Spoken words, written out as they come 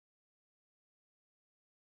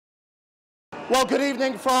Well, good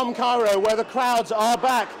evening from Cairo, where the crowds are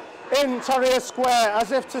back in Tahrir Square,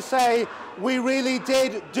 as if to say, we really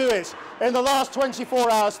did do it. In the last 24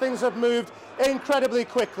 hours, things have moved incredibly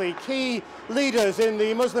quickly. Key leaders in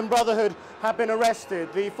the Muslim Brotherhood have been arrested.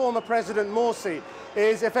 The former President Morsi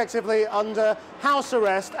is effectively under house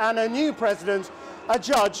arrest, and a new president, a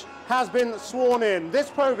judge, has been sworn in. This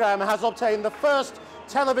program has obtained the first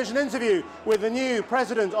television interview with the new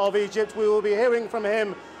president of Egypt. We will be hearing from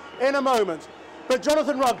him in a moment. But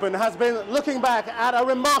Jonathan Rugman has been looking back at a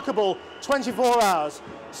remarkable 24 hours,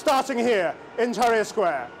 starting here in Tahrir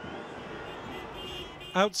Square.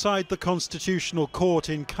 Outside the Constitutional Court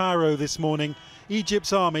in Cairo this morning,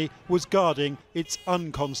 Egypt's army was guarding its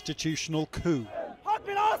unconstitutional coup.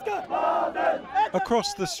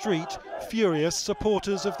 Across the street, furious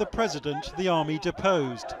supporters of the president the army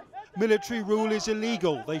deposed. Military rule is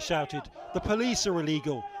illegal, they shouted. The police are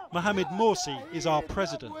illegal. Mohamed Morsi is our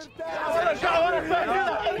president.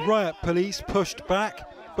 Riot police pushed back,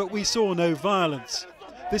 but we saw no violence.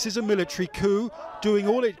 This is a military coup, doing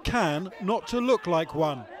all it can not to look like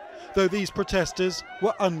one, though these protesters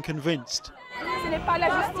were unconvinced.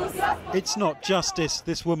 It's not justice,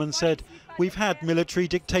 this woman said. We've had military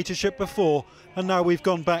dictatorship before, and now we've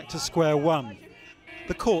gone back to square one.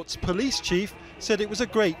 The court's police chief said it was a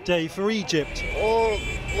great day for Egypt. All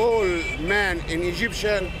men in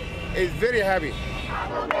Egyptian is very happy.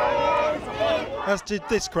 As did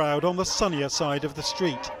this crowd on the sunnier side of the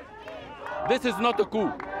street. This is not a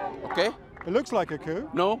coup, okay? It looks like a coup.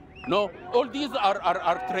 No, no. All these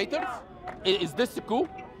are traitors. Is this a coup?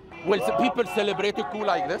 Will people celebrate a coup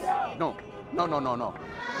like this? No, no, no, no, no.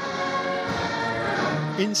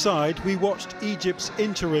 Inside, we watched Egypt's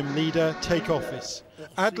interim leader take office,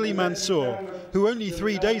 Adli Mansour, who only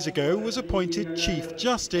 3 days ago was appointed Chief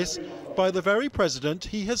Justice by the very president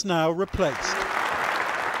he has now replaced.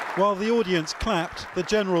 While the audience clapped, the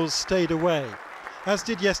generals stayed away, as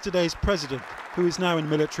did yesterday's president, who is now in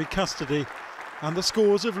military custody, and the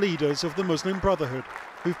scores of leaders of the Muslim Brotherhood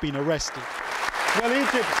who've been arrested. Well,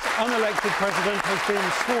 Egypt's unelected president has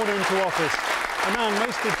been sworn into office, a man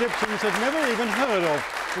most Egyptians had never even heard of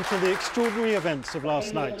until the extraordinary events of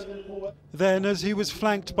last night. Then, as he was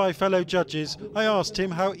flanked by fellow judges, I asked him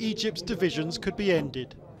how Egypt's divisions could be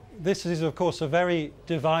ended. This is, of course, a very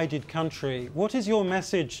divided country. What is your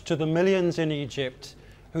message to the millions in Egypt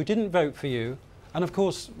who didn't vote for you? And, of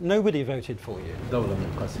course, nobody voted for you.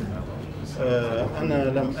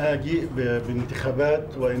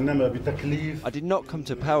 I did not come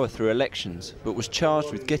to power through elections, but was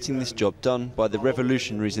charged with getting this job done by the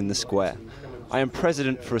revolutionaries in the square. I am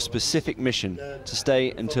president for a specific mission, to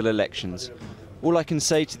stay until elections. All I can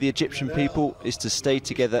say to the Egyptian people is to stay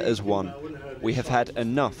together as one. We have had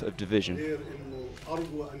enough of division.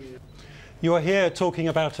 You are here talking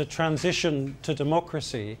about a transition to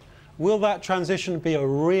democracy. Will that transition be a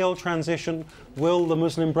real transition? Will the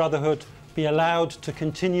Muslim Brotherhood be allowed to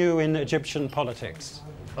continue in Egyptian politics?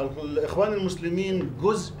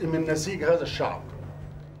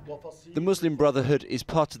 The Muslim Brotherhood is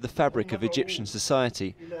part of the fabric of Egyptian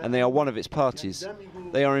society, and they are one of its parties.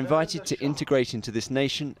 They are invited to integrate into this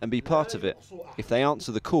nation and be part of it. If they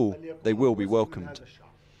answer the call, they will be welcomed.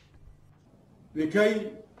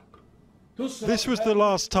 This was the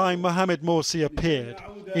last time Mohamed Morsi appeared,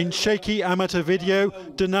 in shaky amateur video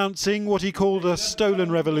denouncing what he called a stolen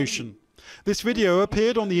revolution. This video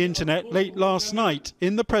appeared on the internet late last night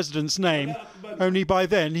in the president's name, only by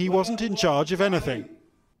then he wasn't in charge of anything.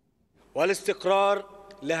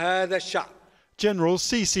 General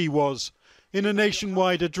Sisi was. In a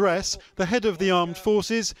nationwide address, the head of the armed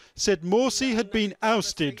forces said Morsi had been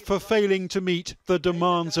ousted for failing to meet the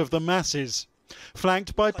demands of the masses.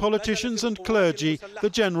 Flanked by politicians and clergy, the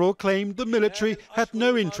general claimed the military had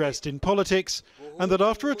no interest in politics and that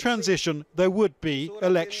after a transition there would be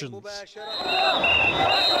elections.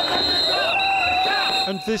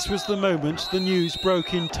 And this was the moment the news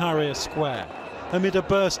broke in Tahrir Square, amid a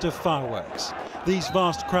burst of fireworks. These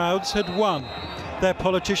vast crowds had won. Their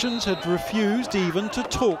politicians had refused even to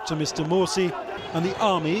talk to Mr. Morsi, and the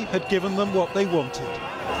army had given them what they wanted.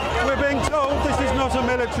 We're being told this is not a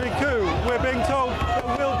military coup. We're being told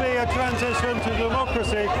there will be a transition to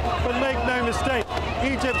democracy, but make no mistake,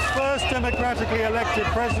 Egypt's first democratically elected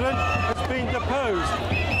president has been deposed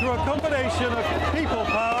through a combination of people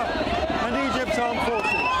power and Egypt's armed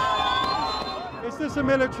forces. Is this a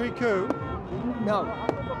military coup? No,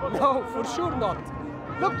 no, for sure not.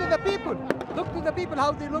 Look to the people. Look to the people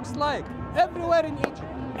how they looks like. Everywhere in Egypt.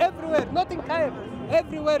 Everywhere, not in Cairo.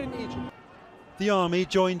 Everywhere in Egypt. The army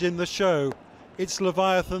joined in the show, its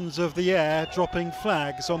leviathans of the air dropping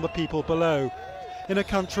flags on the people below. In a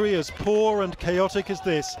country as poor and chaotic as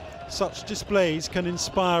this, such displays can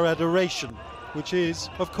inspire adoration, which is,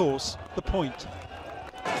 of course, the point.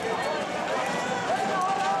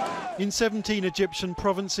 In 17 Egyptian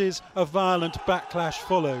provinces, a violent backlash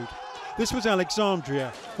followed. This was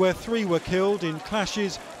Alexandria, where 3 were killed in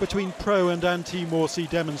clashes between pro- and anti-Morsi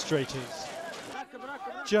demonstrators.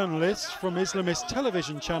 Journalists from Islamist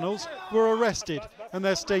television channels were arrested and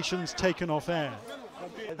their stations taken off air.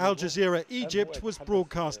 Al Jazeera Egypt was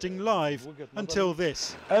broadcasting live until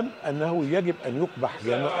this.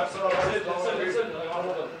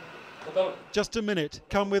 Just a minute,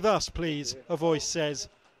 come with us please, a voice says.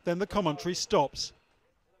 Then the commentary stops.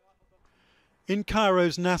 In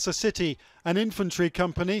Cairo's Nasser city, an infantry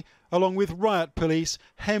company, along with riot police,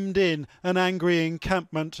 hemmed in an angry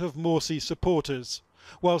encampment of Morsi supporters,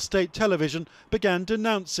 while state television began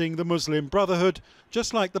denouncing the Muslim Brotherhood,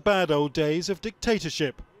 just like the bad old days of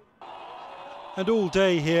dictatorship. And all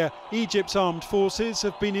day here, Egypt's armed forces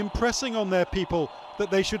have been impressing on their people that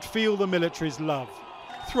they should feel the military's love,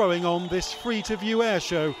 throwing on this free-to-view air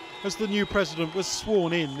show as the new president was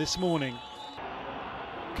sworn in this morning.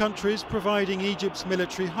 Countries providing Egypt's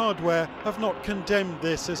military hardware have not condemned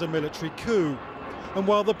this as a military coup. And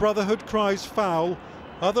while the Brotherhood cries foul,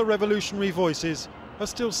 other revolutionary voices are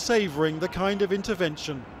still savouring the kind of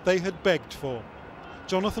intervention they had begged for.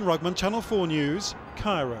 Jonathan Rugman, Channel 4 News,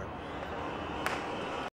 Cairo.